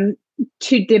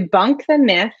to debunk the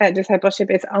myth that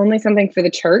discipleship is only something for the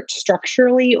church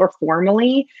structurally or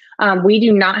formally. We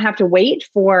do not have to wait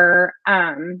for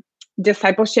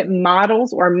discipleship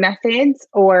models or methods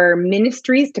or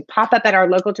ministries to pop up at our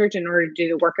local church in order to do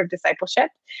the work of discipleship.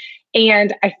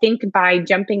 And I think by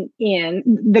jumping in,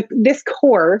 this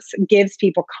course gives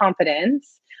people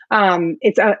confidence.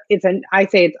 It's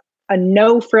a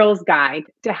no frills guide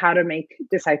to how to make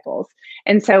disciples.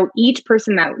 And so each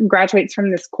person that graduates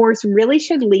from this course really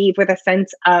should leave with a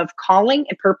sense of calling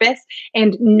and purpose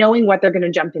and knowing what they're going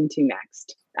to jump into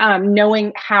next.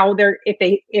 Knowing how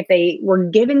if they were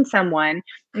given someone,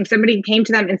 if somebody came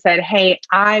to them and said, "Hey,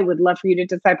 I would love for you to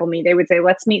disciple me," they would say,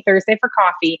 "Let's meet Thursday for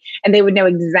coffee." And they would know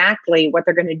exactly what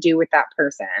they're going to do with that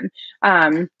person.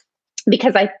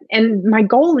 because and my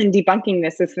goal in debunking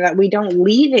this is that we don't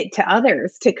leave it to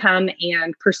others to come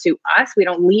and pursue us. We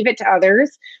don't leave it to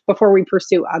others before we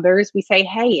pursue others. We say,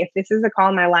 hey, if this is a call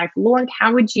in my life, Lord,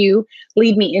 how would you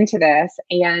lead me into this?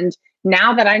 And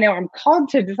now that I know I'm called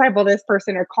to disciple this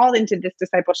person or called into this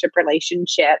discipleship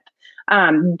relationship,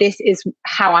 this is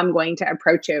how I'm going to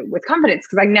approach it with confidence,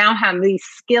 because I now have these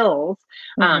skills.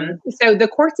 So the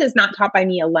course is not taught by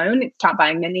me alone. It's taught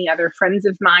by many other friends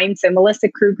of mine. So Melissa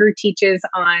Kruger teaches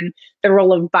on the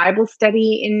role of Bible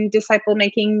study in disciple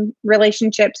making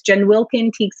relationships. Jen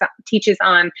Wilkin teaches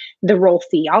on the role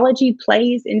theology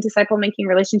plays in disciple making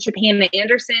relationship. Hannah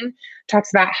Anderson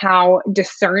talks about how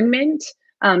discernment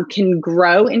can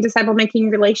grow in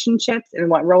disciple-making relationships and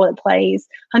what role it plays.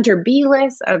 Hunter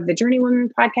Beelis of the Journey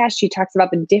Women podcast, she talks about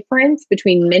the difference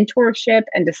between mentorship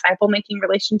and disciple-making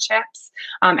relationships,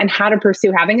 and how to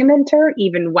pursue having a mentor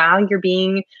even while you're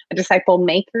being a disciple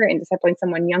maker and discipling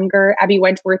someone younger. Abby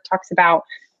Wedgeworth talks about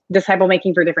disciple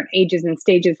making for different ages and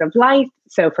stages of life.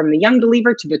 So from the young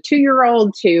believer to the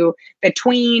 2-year-old to the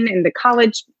tween and the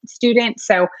college student.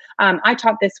 So I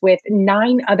taught this with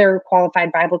 9 other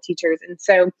qualified Bible teachers. And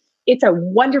so it's a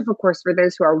wonderful course for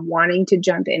those who are wanting to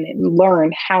jump in and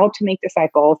learn how to make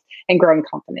disciples and grow in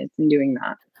confidence in doing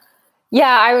that.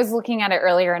 Yeah, I was looking at it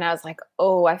earlier and I was like,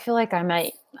 oh, I feel like I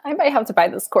might have to buy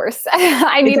this course.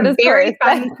 I need this very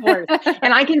course. fun course.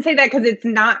 And I can say that because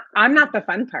I'm not the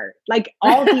fun part. Like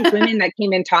all these women that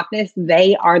came and taught this,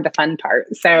 they are the fun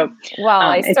part. So, well,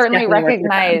 I certainly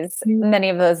recognize many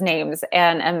of those names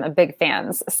and am a big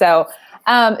fans. So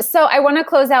I want to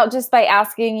close out just by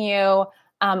asking you,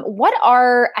 what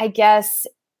are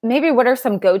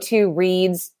some go-to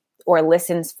reads or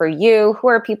listens for you? Who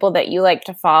are people that you like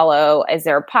to follow? Is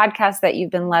there a podcast that you've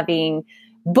been loving,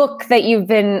 book that you've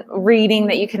been reading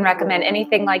that you can recommend,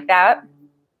 anything like that?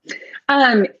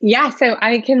 Yeah, so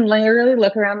I can literally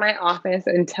look around my office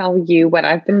and tell you what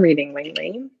I've been reading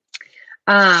lately.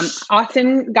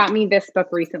 Austin got me this book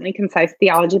recently, Concise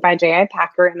Theology by J.I.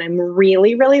 Packer, and I'm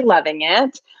really, really loving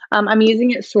it. I'm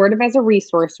using it sort of as a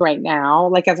resource right now,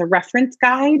 like as a reference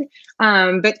guide.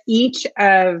 But each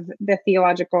of the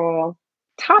theological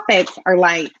topics are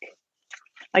like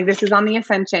this is on the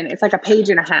Ascension. It's like a page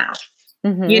and a half,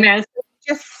 you know, so it's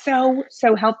just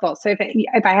so helpful. So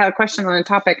if I have a question on a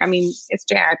topic, I mean, it's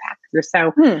J.I. Packer.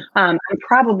 So I'm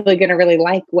probably going to really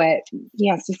like what he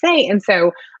has to say. And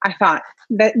so I thought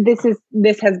that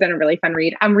this has been a really fun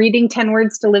read. I'm reading 10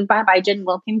 Words to Live by Jen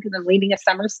Wilkin because I'm leading a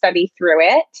summer study through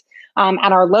it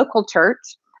at our local church.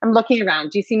 I'm looking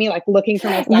around. Do you see me looking for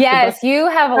my stuff? Yes, you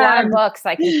have a lot of books.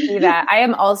 I can see that. I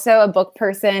am also a book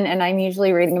person, and I'm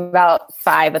usually reading about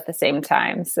 5 at the same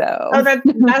time. So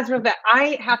that's real bad.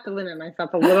 I have to limit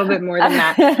myself a little bit more than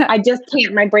that. I just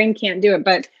can't. My brain can't do it.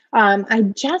 But I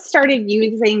just started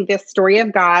using this Story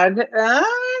of God.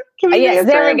 Yes,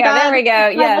 there we go. There we go.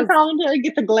 Yes. I'm trying to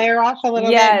get the glare off a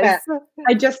little bit. But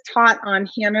I just taught on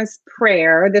Hannah's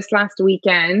prayer this last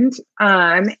weekend.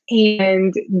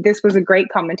 And this was a great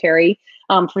commentary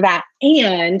for that.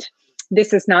 And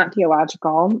this is not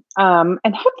theological.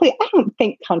 And hopefully, I don't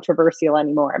think controversial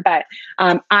anymore. But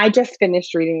I just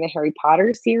finished reading the Harry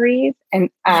Potter series,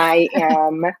 and I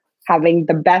am having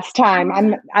the best time.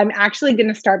 I'm actually going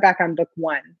to start back on book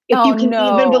 1. If you can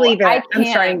even believe it, I'm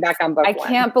starting back on book 1. I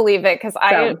can't believe it because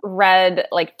I read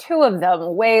 2 of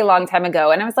them way long time ago,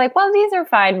 and I was like, well, these are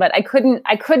fine, but I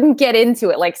couldn't get into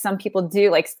it like some people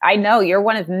do. I know you're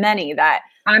one of many that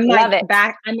I'm love it.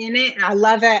 Back. I'm in it. I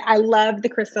love it. I love the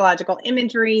Christological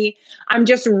imagery. I'm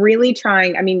just really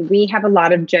trying. I mean, we have a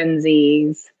lot of Gen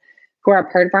Zs who are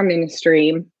part of our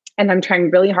ministry. And I'm trying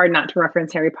really hard not to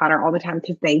reference Harry Potter all the time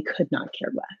because they could not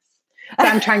care less. So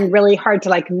I'm trying really hard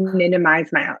to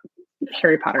minimize my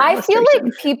Harry Potter. I feel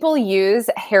like people use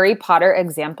Harry Potter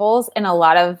examples in a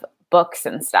lot of books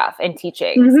and stuff and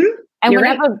teachings. Mm-hmm.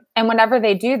 And whenever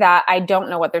they do that, I don't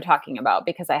know what they're talking about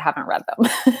because I haven't read them.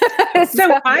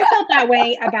 So I felt that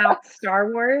way about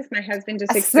Star Wars. My husband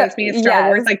just exposed me to Star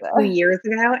Wars 2 years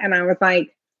ago. And I was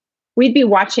like, we'd be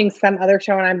watching some other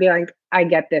show and I'd be like, I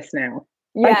get this now.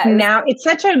 Yes. Now it's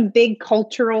such a big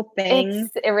cultural thing,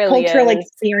 it really cultural is.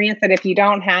 Experience that if you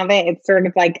don't have it, it's sort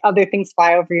of like other things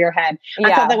fly over your head. Yeah.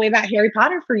 I felt that way about Harry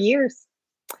Potter for years.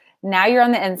 Now you're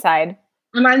on the inside.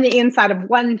 I'm on the inside of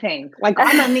one thing.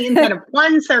 I'm on the inside of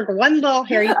one circle, one little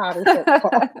Harry Potter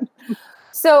circle.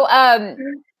 So,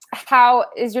 how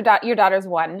is your daughter's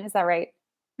 1? Is that right?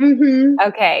 Mm-hmm.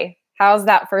 Okay. How's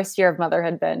that first year of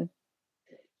motherhood been?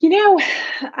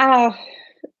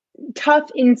 Tough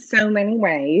in so many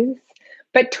ways,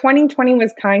 but 2020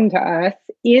 was kind to us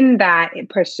in that it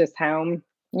pushed us home.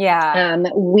 Yeah.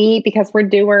 Because we're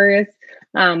doers,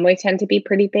 We tend to be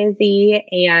pretty busy.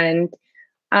 And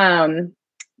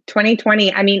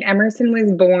 2020, I mean, Emerson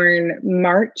was born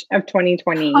March of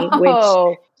 2020, which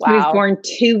he was born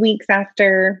 2 weeks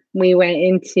after we went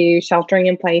into sheltering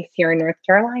in place here in North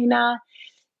Carolina.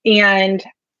 And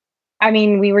I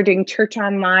mean, we were doing church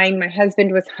online. My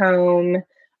husband was home.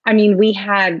 I mean, we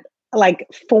had like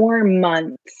 4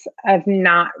 months of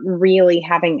not really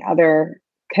having other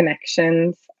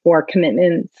connections or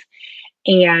commitments.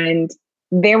 And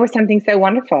there was something so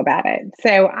wonderful about it.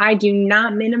 So I do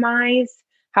not minimize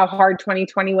how hard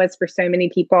 2020 was for so many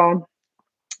people.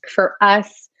 For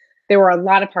us, there were a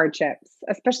lot of hardships,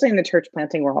 especially in the church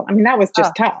planting world. I mean, that was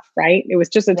just tough, right? It was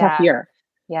just a tough year.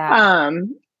 Yeah.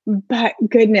 But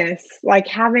goodness, like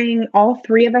having all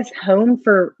 3 of us home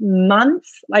for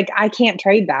months, like I can't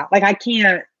trade that. Like I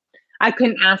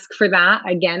couldn't ask for that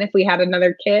again if we had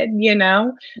another kid, you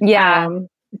know? Yeah.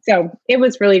 So it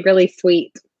was really, really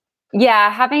sweet.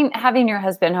 Yeah, having your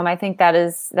husband home, I think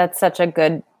that's such a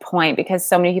good point because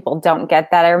so many people don't get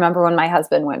that. I remember when my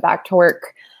husband went back to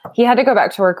work, he had to go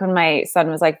back to work when my son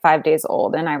was like 5 days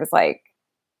old, and I was like,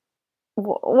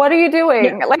 "What are you doing?"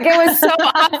 Yeah. Like it was so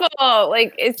awful.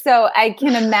 Like so I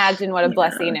can imagine what a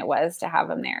blessing it was to have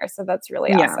him there. So that's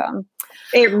really awesome.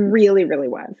 It really, really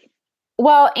was.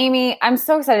 Well, Amy, I'm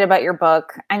so excited about your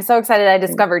book. I'm so excited I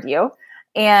discovered you.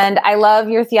 And I love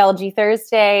your Theology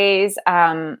Thursdays.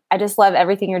 I just love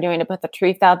everything you're doing to put the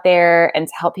truth out there and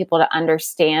to help people to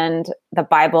understand the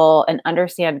Bible and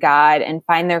understand God and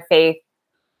find their faith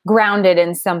grounded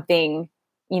in something,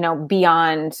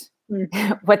 beyond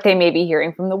what they may be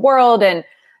hearing from the world. And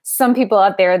some people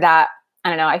out there that, I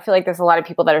don't know, I feel like there's a lot of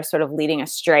people that are sort of leading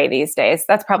astray these days.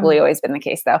 That's probably always been the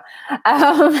case though.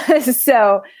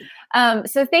 So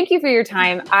thank you for your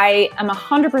time. I am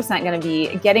 100% going to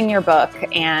be getting your book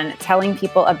and telling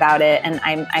people about it. And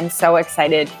I'm so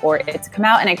excited for it to come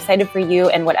out and excited for you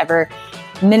and whatever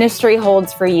ministry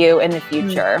holds for you in the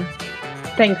future.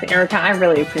 Thanks, Erica. I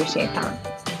really appreciate that.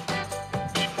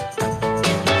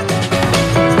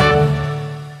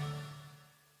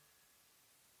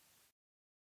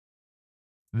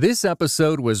 This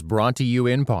episode was brought to you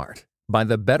in part by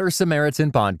the Better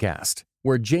Samaritan podcast,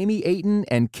 where Jamie Ayton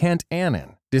and Kent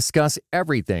Annan discuss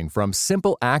everything from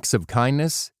simple acts of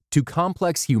kindness to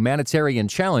complex humanitarian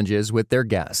challenges with their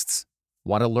guests.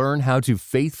 Want to learn how to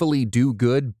faithfully do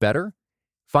good better?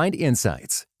 Find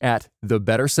insights at The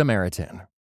Better Samaritan.